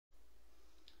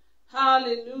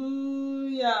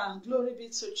Hallelujah. Glory be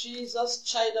to Jesus,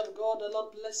 child of God. The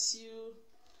Lord bless you.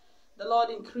 The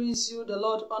Lord increase you. The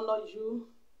Lord honor you.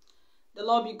 The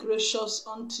Lord be gracious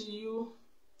unto you.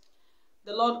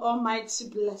 The Lord Almighty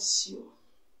bless you.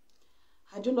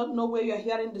 I do not know where you are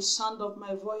hearing the sound of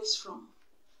my voice from.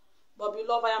 But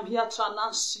beloved, I am here to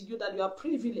announce to you that you are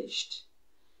privileged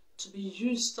to be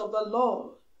used of the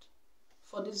Lord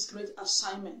for this great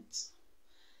assignment.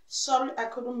 Sorry, I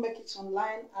couldn't make it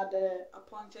online at the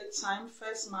appointed time.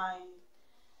 First, my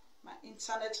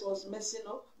internet was messing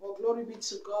up, but glory be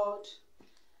to God.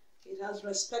 It has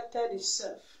respected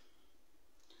itself.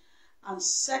 And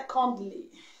secondly,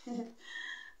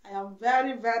 I am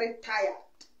very, very tired.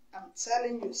 I'm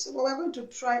telling you. So we're going to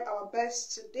try our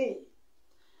best today.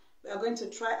 We are going to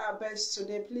try our best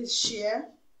today. Please share.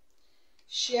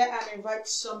 Share and invite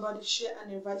somebody. Share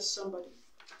and invite somebody.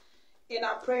 In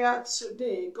our prayer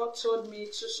today, God told me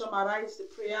to summarize the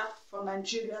prayer for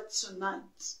Nigeria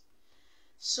tonight.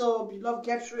 So, beloved,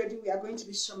 get ready. We are going to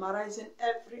be summarizing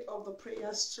every of the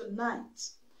prayers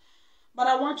tonight. But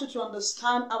I want you to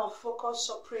understand our focus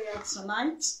of prayer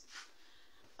tonight.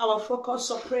 Our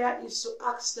focus of prayer is to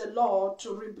ask the Lord to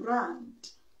rebrand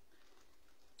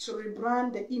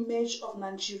the image of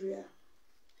Nigeria.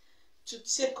 To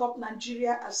take up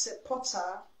Nigeria as a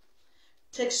potter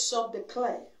takes up the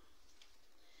clay.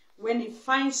 When he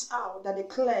finds out that the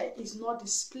clay is not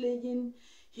displaying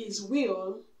his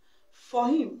will for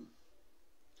him,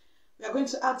 we are going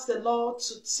to ask the Lord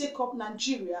to take up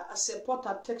Nigeria as a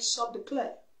potter takes up the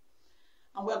clay.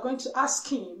 And we are going to ask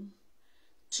him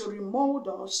to remold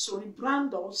us, to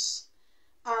rebrand us,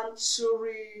 and to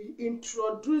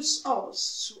reintroduce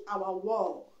us to our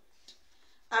world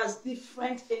as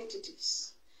different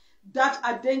entities. That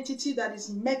identity that is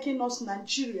making us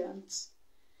Nigerians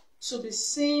to be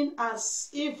seen as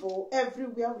evil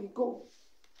everywhere we go.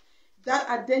 That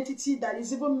identity that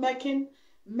is even making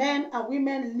men and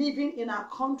women living in our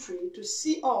country to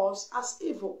see us as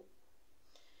evil.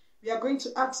 We are going to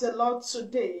ask the Lord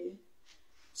today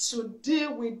to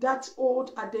deal with that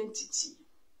old identity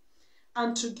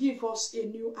and to give us a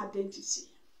new identity.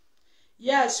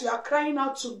 Yes, we are crying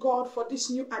out to God for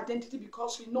this new identity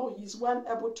because we know he is well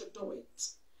able to do it.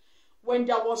 When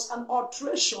there was an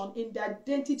alteration in the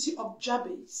identity of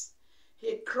Jabez,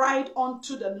 he cried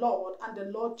unto the Lord, and the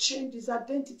Lord changed his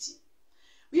identity.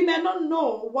 We may not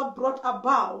know what brought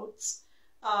about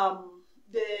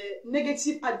the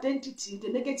negative identity, the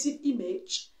negative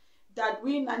image that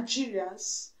we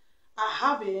Nigerians are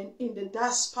having in the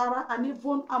diaspora and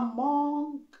even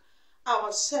among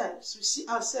ourselves. We see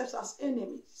ourselves as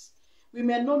enemies. We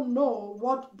may not know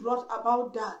what brought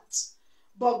about that.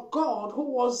 But God, who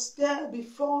was there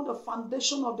before the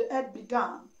foundation of the earth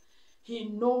began, he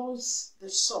knows the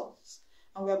source.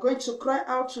 And we are going to cry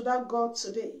out to that God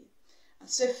today and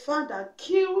say, Father,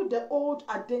 kill the old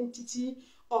identity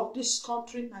of this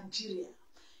country, Nigeria.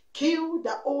 Kill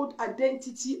the old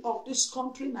identity of this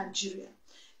country, Nigeria.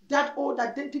 That old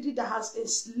identity that has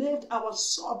enslaved our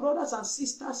brothers and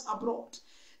sisters abroad,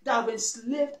 that have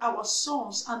enslaved our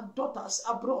sons and daughters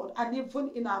abroad, and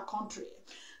even in our country.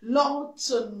 Lord,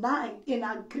 tonight, in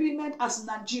agreement as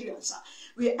Nigerians,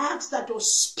 we ask that your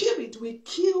spirit will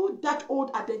kill that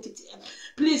old identity.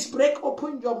 Please break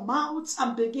open your mouths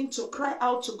and begin to cry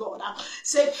out to God.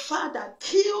 Say, Father,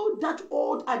 kill that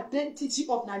old identity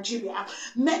of Nigeria,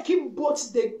 making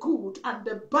both the good and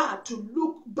the bad to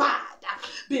look bad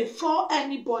before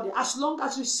anybody. As long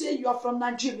as you say you are from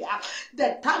Nigeria,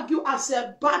 they tag you as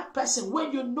a bad person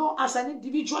when you know as an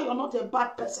individual you're not a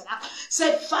bad person.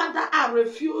 Say, Father, I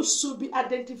refuse to be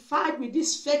identified with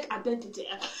this fake identity.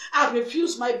 I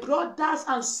refuse my brothers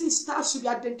and sisters to be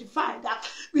identified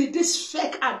with this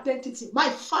fake identity. My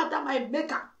Father, my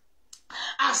Maker,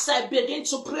 as I begin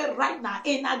to pray right now,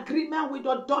 in agreement with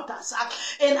your daughters,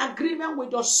 in agreement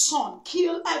with your son,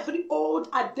 kill every old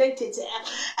identity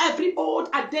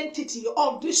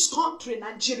of this country,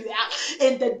 Nigeria,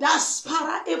 in the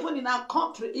diaspora, even in our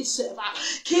country itself.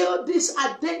 Kill this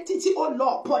identity, oh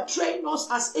Lord, portraying us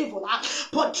as evil,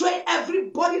 portray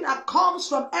everybody that comes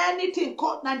from anything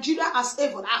called Nigeria as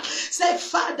evil. Say,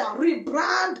 Father,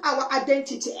 rebrand our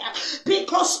identity,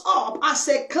 pick us up as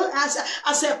a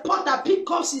pot that Father,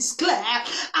 because it's clear,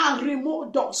 and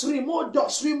remote doors, remote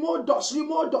doors, remote doors,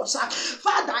 remote doors.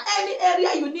 Father, any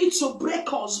area you need to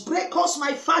break us,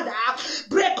 my Father,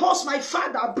 break us, my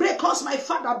Father, break us, my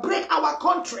Father, break our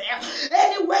country.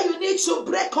 Anywhere you need to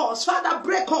break us, Father,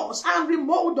 break us and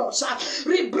remold us,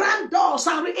 rebrand us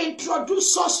and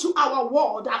reintroduce us to our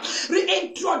world,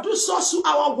 reintroduce us to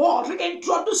our world,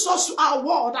 reintroduce us to our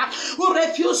world. We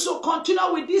refuse to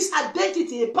continue with this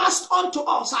identity passed on to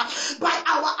us by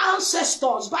our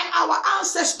ancestors,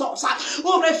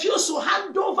 we refuse to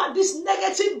hand over this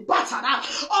negative baton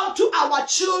unto our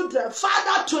children.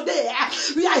 Father, today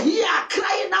we are here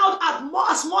crying out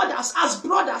as mothers, as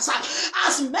brothers,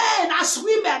 as men, as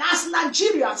women, as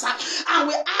Nigerians, and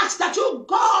we ask that you,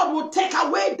 God, will take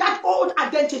away that old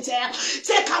identity,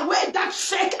 take away that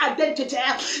fake identity,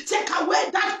 take away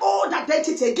that old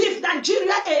identity. Give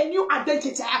Nigeria a new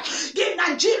identity, give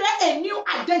Nigeria a new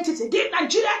identity, give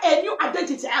Nigeria a new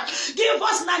identity, give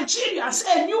us Nigerians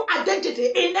a new identity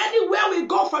in anywhere we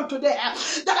go from today,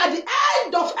 that at the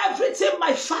end of everything,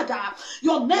 my Father,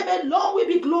 your name alone will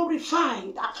be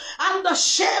glorified and the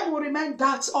shame will remain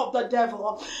that of the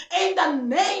devil. In the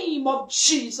name of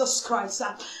Jesus Christ.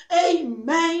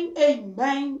 Amen,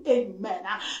 amen, amen.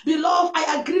 Beloved,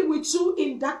 I agree with you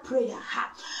in that prayer.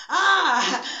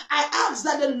 I ask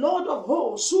that the Lord of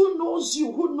hosts, who knows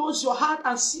you, who knows your heart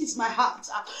and sees my heart,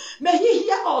 may he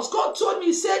hear us. God told me,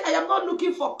 he said, I am not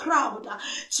looking for crowd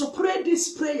to pray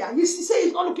this prayer. He said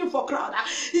he's not looking for crowd.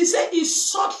 He said he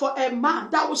sought for a man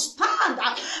that will stand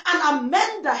and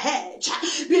amend the hedge.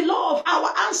 Beloved,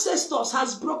 our ancestors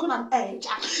has broken an edge.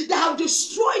 They have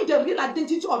destroyed the real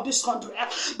identity of this country.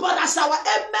 But as our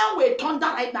amen will thunder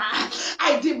right now,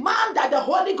 I demand that the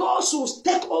Holy Ghost will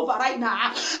take over right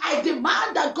now. I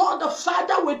demand that God the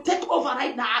Father will take over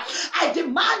right now. I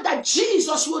demand that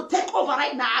Jesus will take over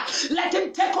right now. Let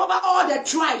him take over all the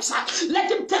tribes.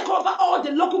 Let him take over all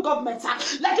the local governments.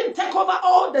 Let him take over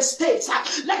all the states.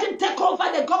 Let him take over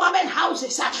the government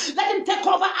houses. Let him take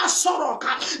over Asorok.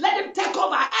 Let him take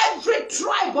over every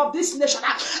tribe of this nation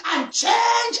and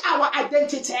change our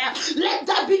identity. Let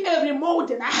that be a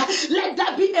remolding. Let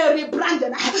that be a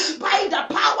rebranding by the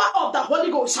power of the Holy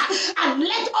Ghost. And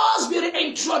let us be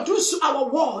reintroduced to our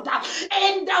world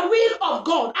in the will of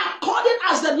God, according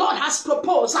as the Lord has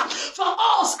proposed for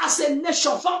us as a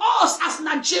nation, for us as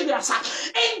Nigerians.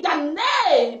 In the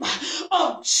name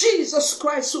of Jesus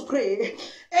Christ we pray.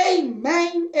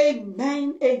 Amen,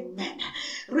 amen, amen.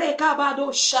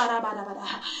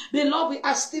 Beloved, we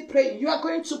are still praying. You are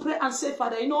going to pray and say,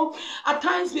 Father, you know, at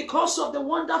times because of the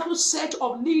wonderful set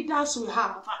of leaders we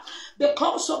have,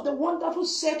 because of the wonderful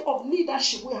set of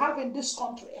leadership we have in this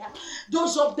country,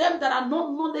 those of them that are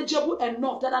not knowledgeable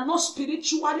enough, that are not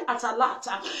spiritually at alert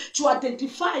to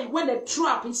identify when a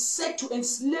trap is set to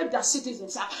enslave their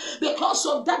citizens, because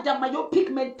of that, the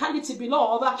myopic mentality,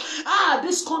 beloved,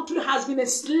 this country has been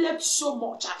enslaved so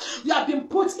much. We have been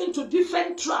put into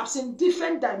different traps in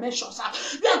different dimensions.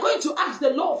 We are going to ask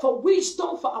the Lord for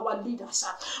wisdom for our leaders,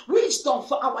 wisdom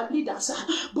for our leaders,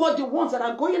 both the ones that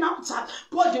are going out,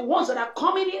 both the ones that are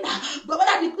coming in, but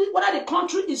whether the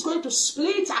country is going to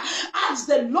split, ask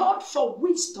the Lord for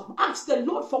wisdom. Ask the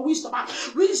Lord for wisdom.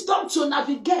 Wisdom to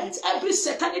navigate every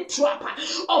satanic trap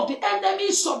of the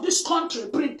enemies of this country,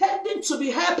 pretending to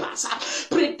be helpers,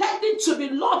 pretending to be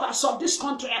lovers of this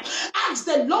country. Ask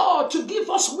the Lord to give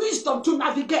us wisdom to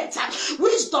navigate.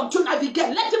 Wisdom to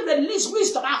navigate. Let him release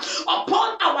wisdom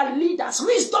upon our leaders.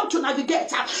 Wisdom to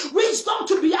navigate. Wisdom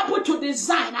to be able to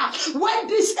design when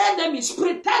these enemies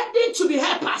pretending to be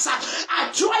helpers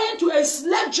are trying to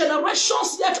enslave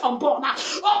generations yet unborn.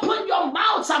 Open your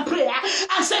mouths and pray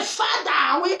and say,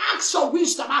 Father, we ask for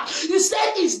wisdom. You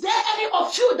said, is there any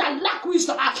of you that lack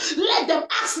wisdom? Let them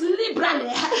ask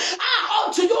liberally.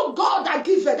 Unto you, God, that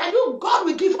giveth, and you, God,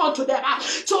 will give unto them.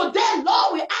 Today,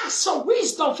 Lord, we ask for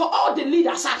wisdom for all the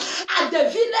leaders at the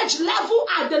village level,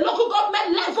 at the local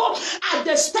government level, at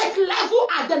the state level,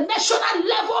 at the national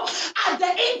level, at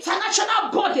the international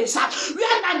bodies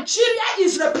where Nigeria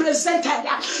is represented.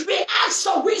 We ask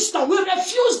for wisdom. We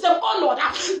refuse them, oh Lord.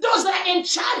 Those that are in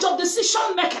charge of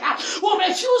decision making, we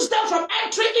refuse them from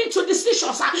entering into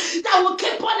decisions that will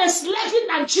keep on enslaving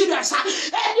Nigerians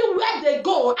anywhere they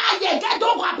go.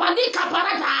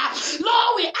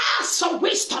 Lord, we ask for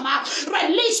wisdom.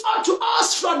 Release unto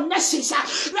us from nurses.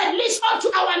 Release unto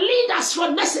our leaders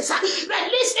from nurses.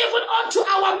 Release even unto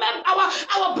our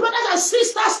our brothers and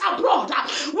sisters abroad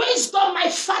wisdom, my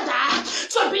Father,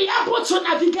 to be able to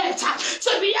navigate,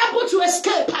 to be able to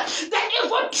escape the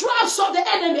evil traps of the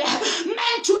enemy,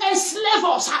 meant to enslave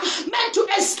us, meant to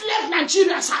enslave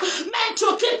Nigerians, meant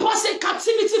to keep us in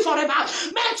captivity forever,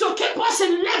 meant to keep us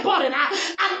in laboring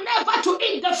and never to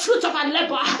eat the fruit of our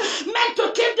labor, meant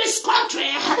to keep this country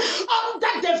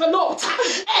underdeveloped.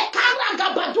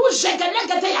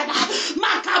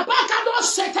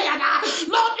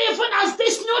 Lord, even as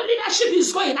this new leadership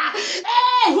is going,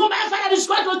 whomever is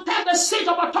going to take the seat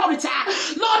of authority,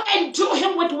 Lord, endue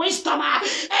him with wisdom,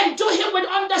 endue him with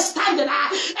understanding,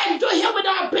 endue him with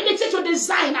the ability to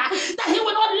design, that he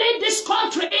will not lead this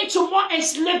country into more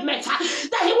enslavement,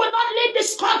 that he will not lead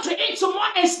this country into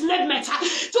more enslavement, to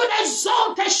the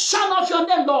exaltation of your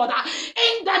name, Lord.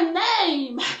 In the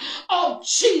name of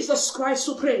Jesus Christ,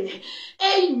 we pray.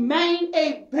 Amen,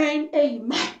 amen,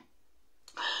 amen.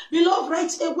 Beloved,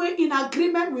 right away in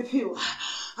agreement with you,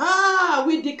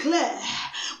 we declare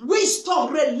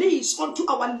wisdom release unto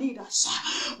our leaders,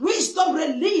 wisdom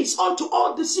release unto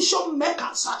all decision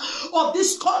makers of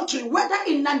this country, whether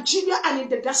in Nigeria and in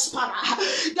the diaspora,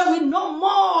 that we no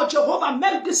more, Jehovah,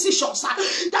 make decisions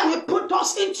that will put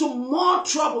us into more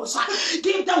troubles.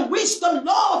 Give them wisdom,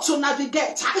 Lord, to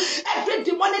navigate every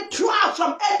demonic trap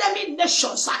from enemy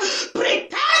nations,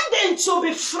 pretending to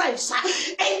be friends.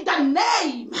 In the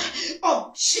name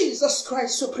of Jesus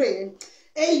Christ, we pray.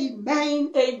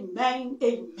 Amen, amen,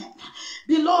 amen.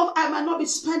 Beloved, I might not be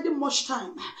spending much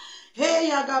time. Hey,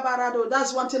 Agabarado,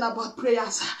 that's one thing about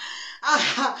prayers.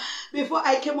 Before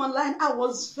I came online, I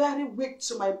was very weak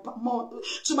to my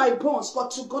bones,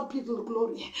 but to God be the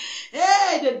glory.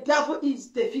 Hey, the devil is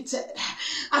defeated.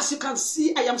 As you can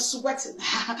see, I am sweating.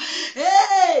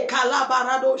 Hey,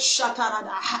 Kalabarado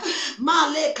Shatarada,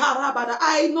 Male Karabada.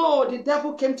 I know the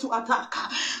devil came to attack,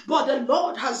 but the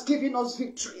Lord has given us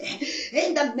victory.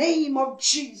 In the name of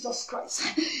Jesus Christ.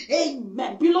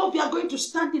 Amen. Beloved, we are going to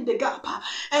stand in the gap,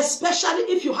 especially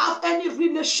if you have any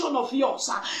relation of yours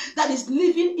that is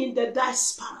living in the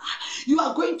diaspora. You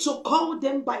are going to call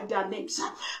them by their names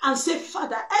and say,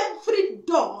 Father, every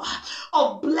door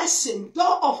of blessing,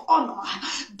 door of honor,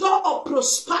 door of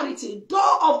prosperity, door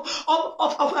of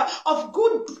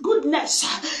goodness,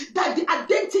 that the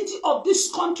identity of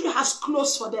this country has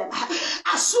closed for them.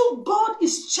 As so God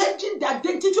is changing the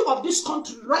identity of this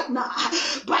country right now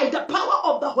by the power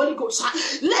of the Holy Ghost.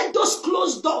 Let those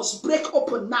closed doors break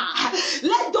open now.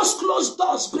 Let those closed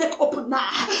doors break open now.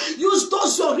 Use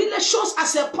those your relations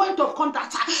as a point of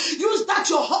contact. Use that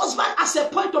your husband as a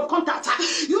point of contact.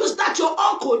 Use that your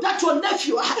uncle, that your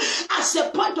nephew as a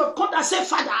point of contact. Say,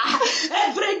 Father,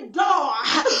 every door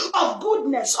of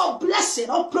goodness, of blessing,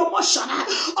 of promotion,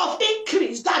 of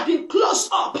increase that has been closed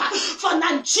up for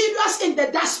Nigerians in the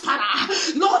diaspora,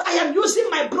 Lord, I am using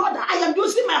my brother, I am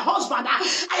using my husband,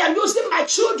 I am using my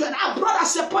children, our brother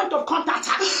as a point of contact.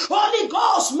 Holy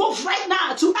Ghost, move right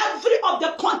now to every of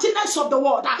the continents of the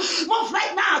world. Move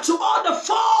right now to all the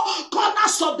four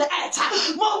corners of the earth.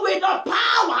 Move with the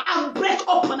power and break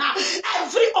open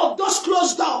every of those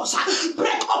closed doors.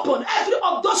 Break open every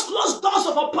of those closed doors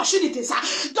of opportunities,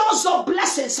 doors of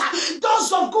blessings,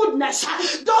 doors of goodness,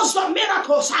 doors of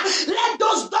miracles. Let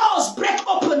those doors break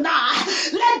open now.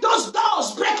 Let those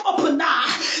doors break open now.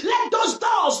 Let those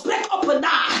doors break open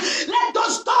now. Let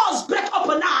those doors break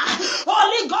open now.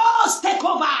 Holy Ghost, take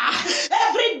over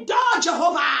every door,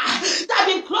 Jehovah, that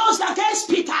been closed against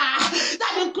Peter,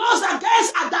 that been closed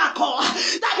against Adako,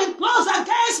 that been closed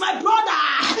against my brother.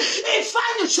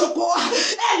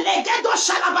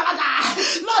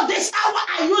 Lord, this hour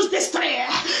I use this tree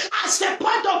as a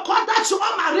point of contact to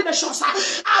all my relations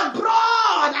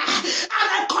abroad, and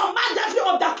I command every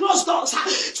of the closed doors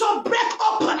to break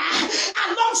open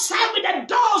alongside with the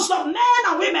doors of men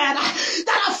and women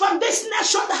that are from this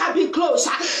nation that have been closed.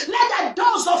 Let the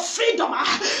doors of freedom,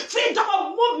 freedom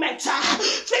of movement,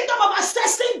 freedom of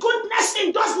accessing goodness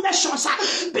in those nations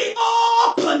be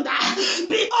opened,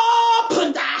 be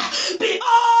opened, be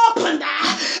opened,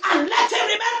 and let it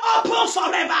remain open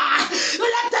forever.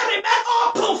 Let it remain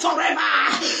open forever.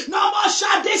 No more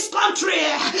shall this country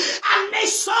and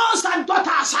its sons and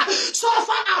daughters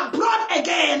suffer abroad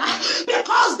again,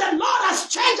 because the Lord has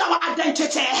changed our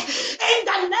identity. In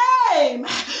the name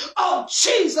of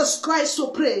Jesus Christ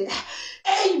we pray.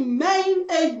 Amen,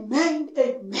 amen,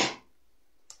 amen.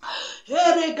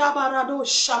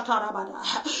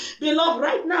 Beloved,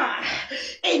 right now,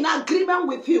 in agreement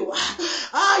with you,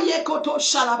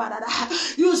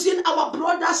 using our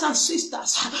brothers and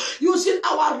sisters, using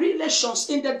our relations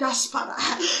in the diaspora,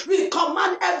 we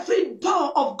command every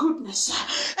door of goodness,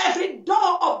 every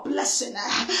door of blessing,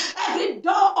 every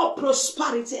door of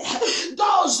prosperity,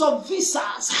 doors of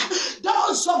visas,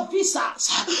 doors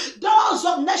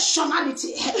of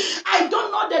nationality. I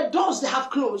don't know the doors they have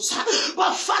closed,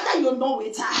 but Father, you know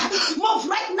it. Move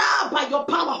right now by your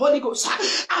power, Holy Ghost,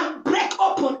 and break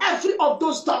open every of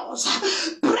those doors.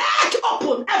 Break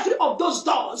open every of those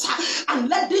doors, and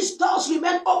let these doors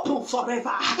remain open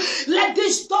forever. Let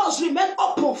these doors remain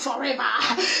open forever.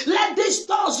 Let these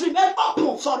doors remain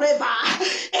open forever.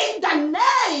 In the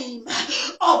name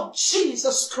of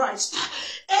Jesus Christ.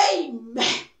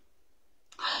 Amen.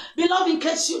 Beloved, in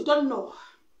case you don't know,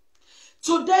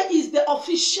 today is the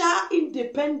official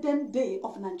Independent Day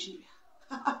of Nigeria.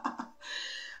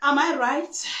 Am I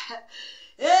right?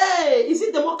 Hey, is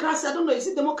it democracy? I don't know. Is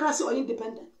it democracy or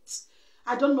independence?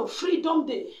 I don't know. Freedom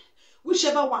Day.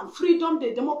 Whichever one. Freedom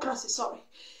Day, democracy, sorry.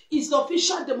 It's the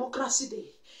official democracy day.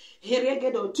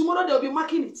 Tomorrow they'll be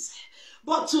marking it.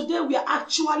 But today we are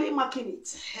actually marking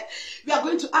it. We are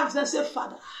going to ask them, say,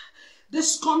 Father,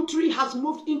 this country has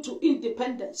moved into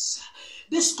independence.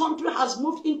 This country has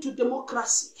moved into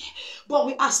democracy, but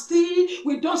we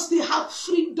don't still have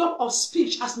freedom of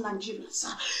speech as Nigerians.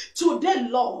 Today,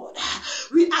 Lord,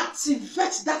 we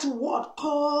activate that word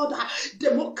called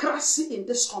democracy in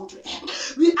this country.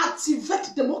 We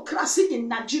activate democracy in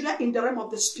Nigeria in the realm of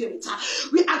the spirit.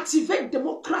 We activate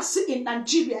democracy in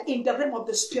Nigeria in the realm of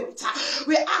the spirit.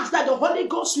 We ask that the Holy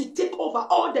Ghost will take over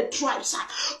all the tribes,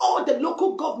 all the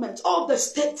local government, all the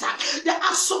states, the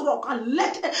Aso Rock, and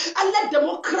let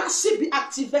democracy be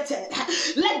activated.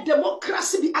 Let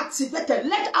democracy be activated.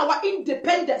 Let our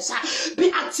independence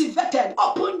be activated.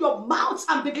 Open your mouth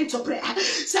and begin to pray.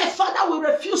 Say, Father, we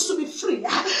refuse to be free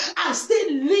and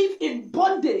still live in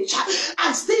bondage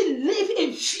and still live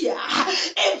in fear,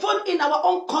 even in our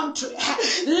own country.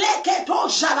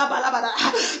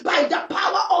 By the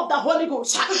power of the Holy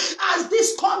Ghost, as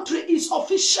this country is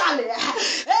officially,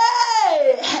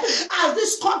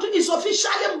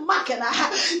 marking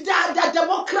the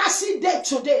democracy day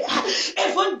today,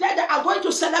 even that they are going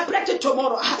to celebrate it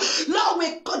tomorrow. Lord,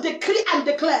 we decree and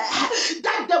declare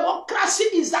that democracy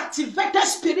is activated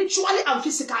spiritually and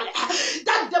physically.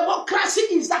 That democracy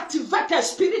is activated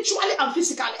spiritually and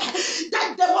physically.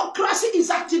 That democracy is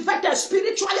activated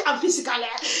spiritually and physically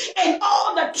in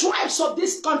all the tribes of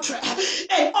this country,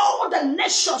 in all the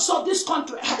nations of this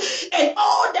country, in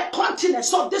all the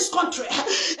continents of this country,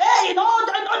 in all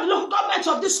the local governments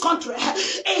of this country.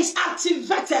 Is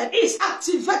activated in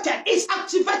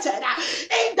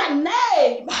the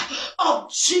name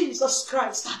of Jesus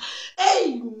Christ.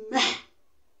 Amen.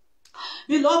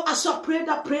 Beloved, as you pray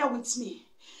that prayer with me,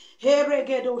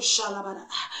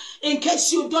 in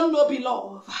case you don't know,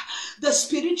 beloved, the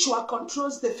spiritual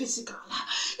controls the physical.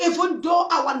 Even though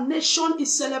our nation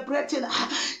is celebrating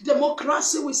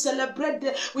democracy, we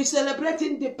celebrate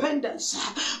independence.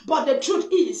 But the truth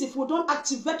is, if we don't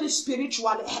activate it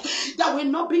spiritually, there will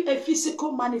not be a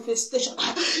physical manifestation.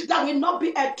 There will not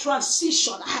be a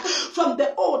transition from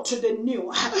the old to the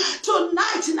new.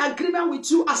 Tonight, in agreement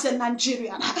with you as a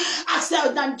Nigerian, as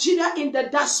a Nigerian in the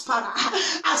diaspora,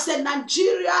 as a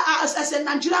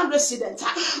Nigerian resident,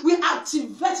 we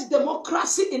activate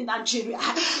democracy in Nigeria.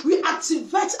 We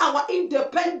activate our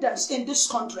independence in this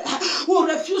country. We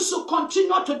refuse to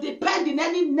continue to depend in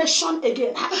any nation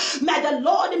again. May the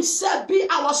Lord himself be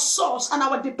our source and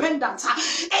our dependent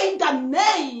in the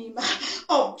name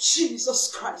of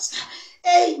Jesus Christ.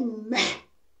 Amen.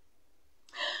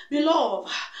 Beloved,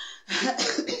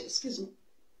 excuse me.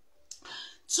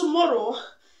 Tomorrow,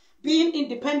 being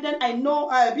independent, I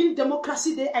know, being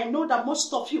Democracy Day, I know that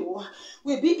most of you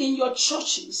will be in your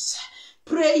churches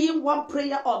praying one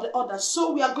prayer or the other.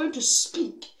 So we are going to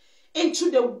speak into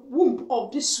the womb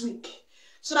of this week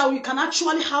so that we can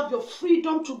actually have your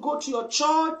freedom to go to your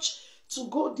church, to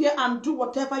go there and do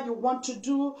whatever you want to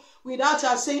do without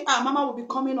saying, Mama will be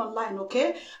coming online,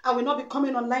 okay? I will not be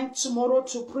coming online tomorrow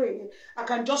to pray. I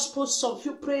can just post some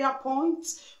few prayer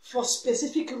points for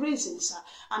specific reasons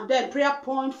and then prayer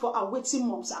point for our waiting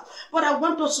moms. But I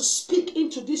want us to speak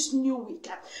into this new week.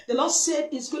 The Lord said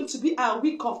it's going to be a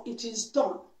week of it is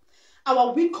done.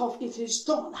 Our week of it is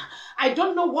done. I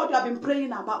don't know what you have been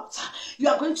praying about. You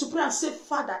are going to pray and say,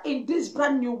 Father, in this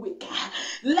brand new week,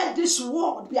 let this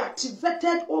word be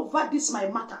activated over this my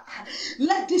matter.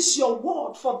 Let this your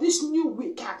word for this new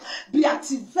week be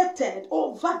activated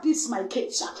over this my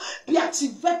case. Be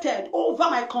activated over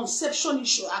my conception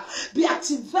issue. Be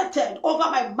activated over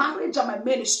my marriage and my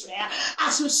ministry.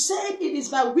 As you said, it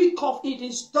is my week of it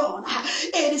is done.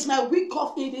 It is my week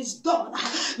of it is done.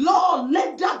 Lord,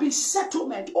 let there be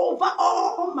settlement over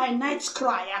all my night's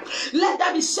cry. Let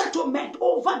there be settlement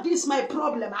over this my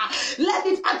problem. Let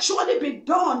it actually be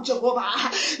done,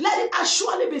 Jehovah. Let it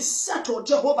actually be settled,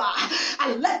 Jehovah.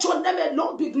 And let your name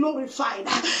alone be glorified.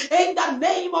 In the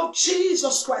name of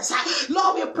Jesus Christ,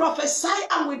 Lord, we prophesy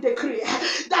and we decree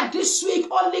that this week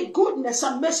only goodness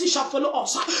and mercy shall follow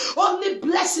us. Only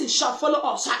blessings shall follow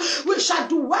us. We shall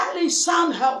do well in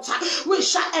sound health. We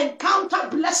shall encounter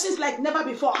blessings like never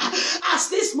before. As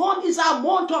this month is our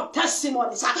month of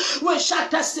testimonies, we shall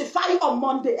testify on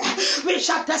Monday. We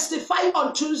shall testify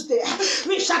on Tuesday.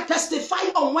 We shall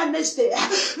testify on Wednesday.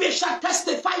 We shall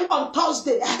testify on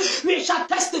Thursday. We shall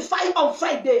testify on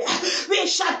Friday. We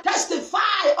shall testify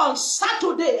on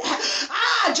Saturday.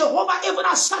 Jehovah, even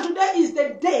as Saturday is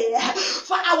the day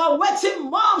for our waiting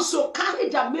moms to carry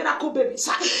their miracle babies,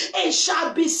 it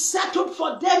shall be settled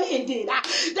for them indeed.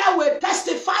 They will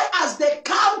testify as they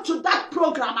come to that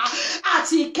program at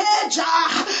Ikeja,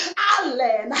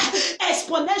 Allen,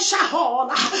 Exponential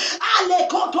Hall,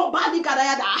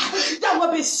 they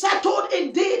will be settled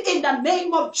indeed in the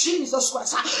name of Jesus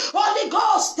Christ. Holy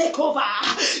Ghost, take over.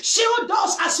 Shield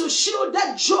us as you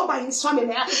shielded Job and his family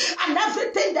and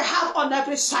everything they have on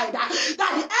every side. That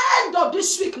at the end of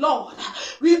this week, Lord,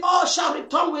 we all shall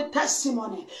return with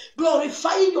testimony,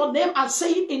 glorifying your name and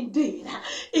saying, indeed,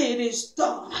 it is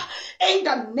done. In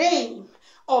the name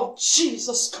of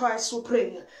Jesus Christ, we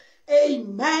pray.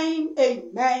 Amen,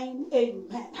 amen,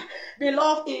 amen.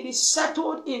 Beloved, it is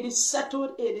settled, it is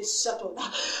settled, it is settled.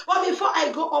 But before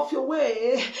I go off your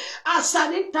way, as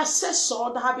an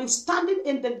intercessor that have been standing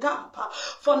in the gap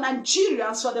for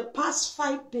Nigerians for the past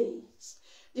 5 days,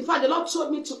 in fact, the Lord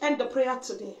told me to end the prayer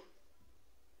today,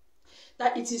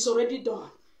 that it is already done.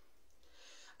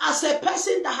 As a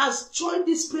person that has joined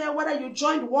this prayer, whether you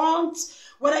joined once,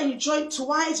 whether you joined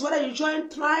twice, whether you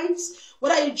joined thrice,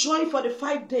 whether you joined for the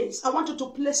 5 days, I want you to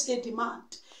place a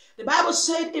demand. The Bible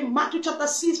said in Matthew chapter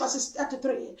 6, verses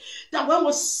 33, that when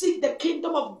we seek the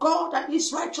kingdom of God and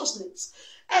his righteousness,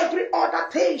 every other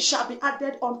thing shall be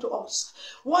added unto us.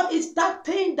 What is that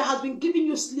thing that has been giving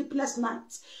you sleepless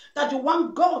nights, that you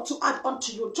want God to add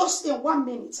unto you? Just in 1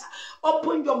 minute,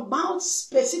 open your mouth,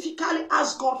 specifically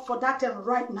ask God for that thing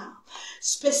right now.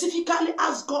 Specifically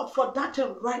ask God for that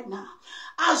thing right now.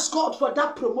 Ask God for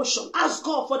that promotion. Ask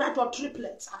God for that your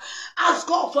triplets. Ask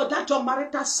God for that your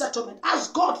marital settlement.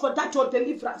 Ask God for that your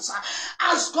deliverance.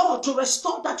 Ask God to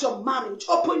restore that your marriage.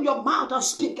 Open your mouth and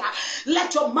speak.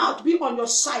 Let your mouth be on your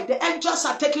side. The angels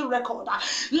are taking record.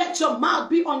 Let your mouth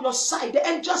be on your side. The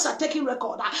angels are taking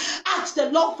record. Ask the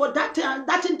Lord for that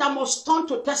thing that must turn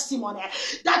to testimony.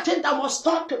 That thing that must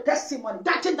turn to testimony.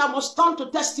 That thing that must turn to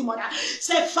testimony.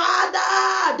 Say,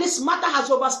 Father, this matter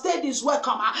has overstayed its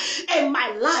welcome in my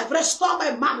life. Restore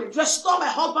my marriage. Restore my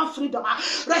husband freedom.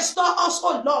 Restore us,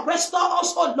 oh Lord. Restore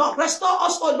us, oh Lord. Restore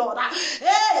us, oh Lord.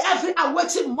 Hey, every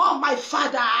awaiting mom, my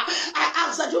Father, I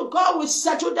ask that you, God, will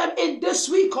settle them in this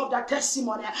week of the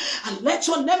testimony. And let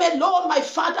your name alone, my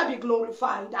Father, be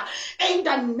glorified. In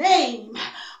the name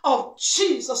of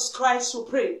Jesus Christ, we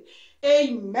pray.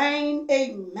 Amen,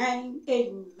 amen,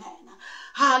 amen.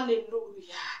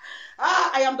 Hallelujah.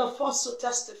 I am the first to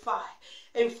testify.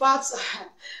 In fact,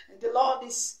 the Lord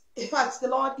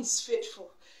is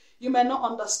faithful. You may not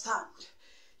understand.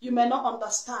 You may not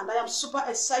understand. I am super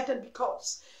excited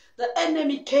because the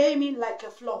enemy came in like a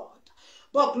flood.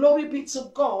 But glory be to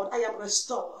God, I am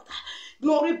restored.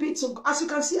 Glory be to God. As you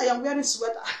can see, I am wearing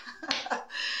sweater.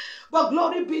 But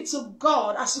glory be to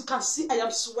God, as you can see, I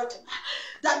am sweating.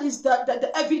 That is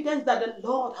the evidence that the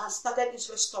Lord has started his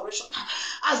restoration.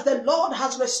 As the Lord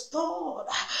has restored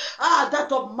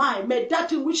that of mine, may that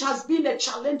thing which has been a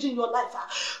challenge in your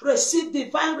life receive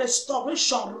divine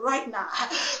restoration right now.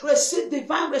 Receive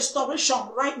divine restoration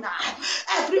right now.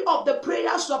 Every of the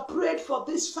prayers you have prayed for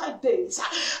these 5 days,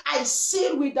 I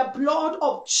seal with the blood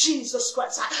of Jesus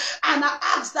Christ. And I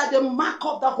ask that the mark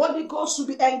of the Holy Ghost will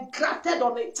be engrafted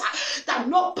on it. That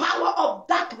no power of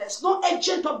darkness, no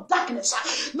agent of darkness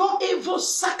No evil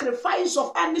sacrifice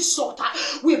of any sort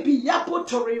will be able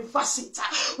to reverse it.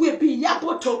 Will be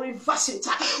able to reverse it.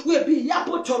 Will be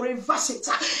able to reverse it.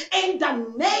 In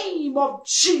the name of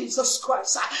Jesus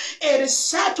Christ. It is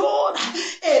settled.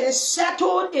 It is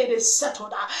settled. It is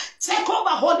settled. Take over,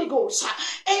 Holy Ghost.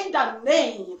 In the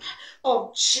name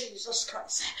of Jesus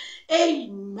Christ.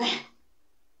 Amen.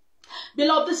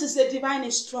 Beloved, this is a divine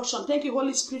instruction. Thank you,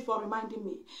 Holy Spirit, for reminding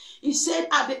me. He said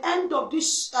at the end of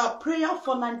this prayer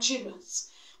for Nigerians,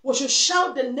 we should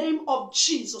shout the name of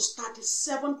Jesus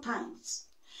 37 times.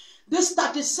 This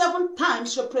 37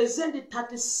 times represent the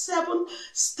 37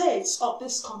 states of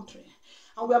this country.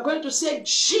 And we are going to say,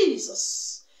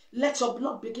 Jesus, let your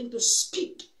blood begin to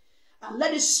speak. And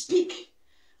let it speak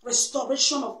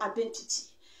restoration of identity.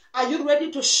 Are you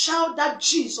ready to shout that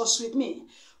Jesus with me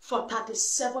for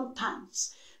 37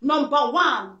 times? Number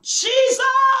 1,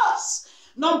 Jesus.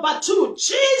 Number 2,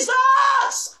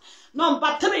 Jesus.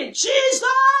 Number 3,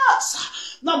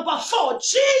 Jesus. Number 4,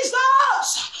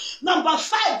 Jesus. Number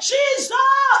 5,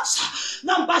 Jesus.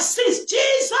 Number 6,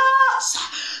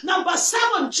 Jesus. Number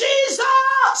 7,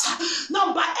 Jesus.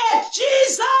 Number 8,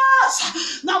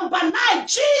 Jesus. Number 9,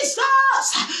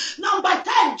 Jesus. Number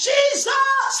 10,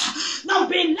 Jesus.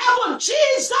 Number 11,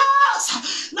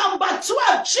 Jesus. Number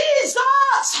 12,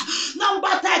 Jesus. Number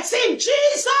 13,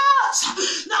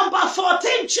 Jesus. Number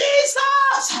 14,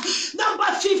 Jesus. Number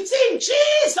 15,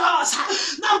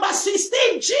 Jesus. Number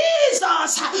 16,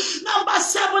 Jesus. Number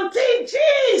 17,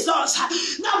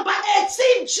 Jesus. Number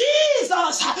 18,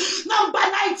 Jesus. Number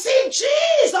 19,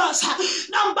 Jesus.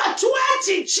 Number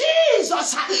 20,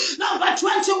 Jesus. Number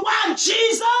 21,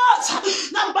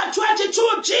 Jesus. Number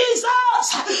 22,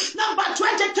 Jesus. Number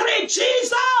 23,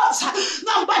 Jesus.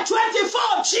 Number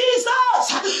 24,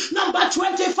 Jesus. Number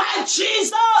 25,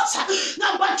 Jesus.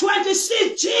 Number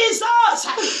 26,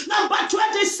 Jesus. Number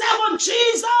 27,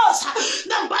 Jesus.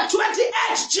 Number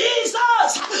 28,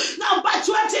 Jesus. Number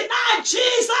 29,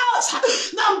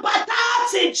 Jesus. Number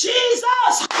 30,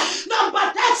 Jesus.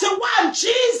 Number 31,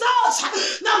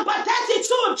 Jesus. Number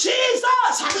 32,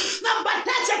 Jesus. Number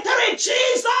 33,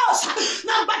 Jesus.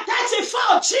 Number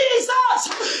 34, Jesus.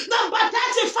 Number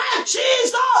 35,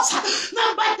 Jesus.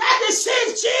 Number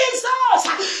 36, Jesus.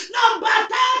 Number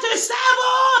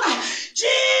 37,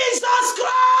 Jesus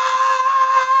Christ.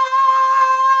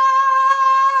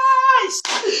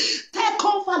 Take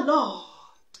over, Lord.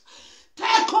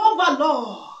 Take over,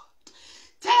 Lord.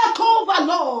 Take over,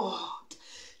 Lord.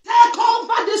 Take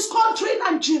over this country,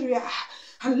 Nigeria.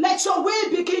 And let your will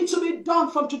begin to be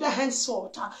done from today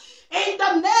henceforth. In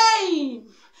the name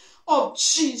of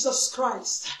Jesus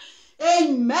Christ.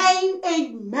 Amen,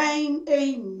 amen,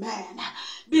 amen.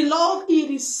 Beloved,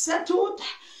 it is settled.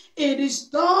 It is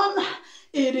done.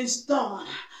 It is done.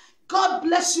 God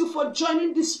bless you for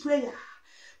joining this prayer.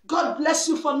 God bless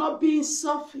you for not being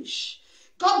selfish.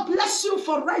 God bless you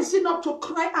for rising up to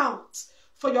cry out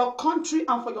for your country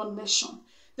and for your nation.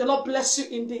 The Lord bless you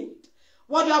indeed.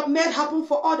 What you have made happen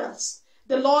for others,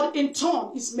 the Lord in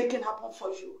turn is making happen for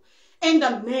you. In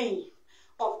the name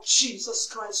of Jesus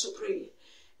Christ we pray.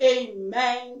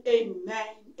 Amen,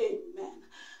 amen, amen.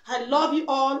 I love you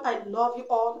all. I love you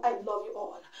all. I love you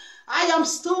all. I am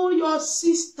still your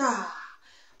sister,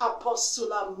 Apostle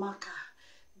Amaka.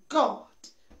 God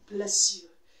bless you.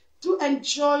 Do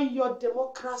enjoy your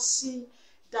democracy.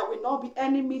 There will not be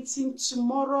any meeting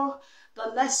tomorrow.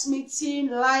 The next meeting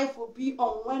live will be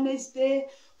on Wednesday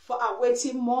for our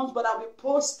waiting month. But I'll be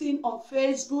posting on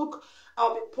Facebook.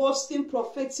 I'll be posting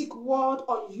Prophetic Word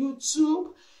on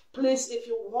YouTube. Please, if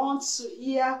you want to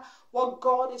hear what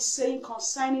God is saying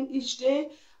concerning each day,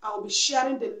 I will be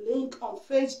sharing the link on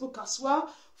Facebook as well.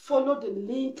 Follow the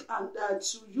link and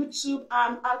to YouTube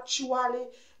and actually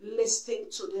listen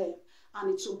to them.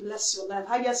 And it will bless your life.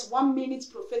 I guess 1 minute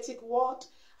prophetic word.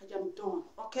 I am done.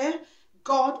 Okay?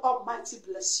 God Almighty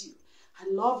bless you. I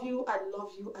love you. I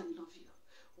love you. I love you.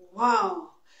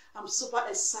 Wow. I'm super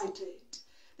excited.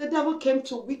 The devil came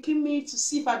to weaken me to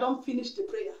see if I don't finish the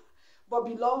prayer. But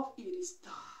beloved, it is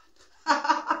done.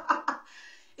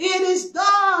 It is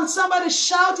done. Somebody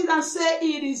shout it and say,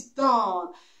 it is done.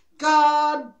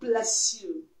 God bless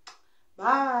you.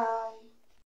 Bye.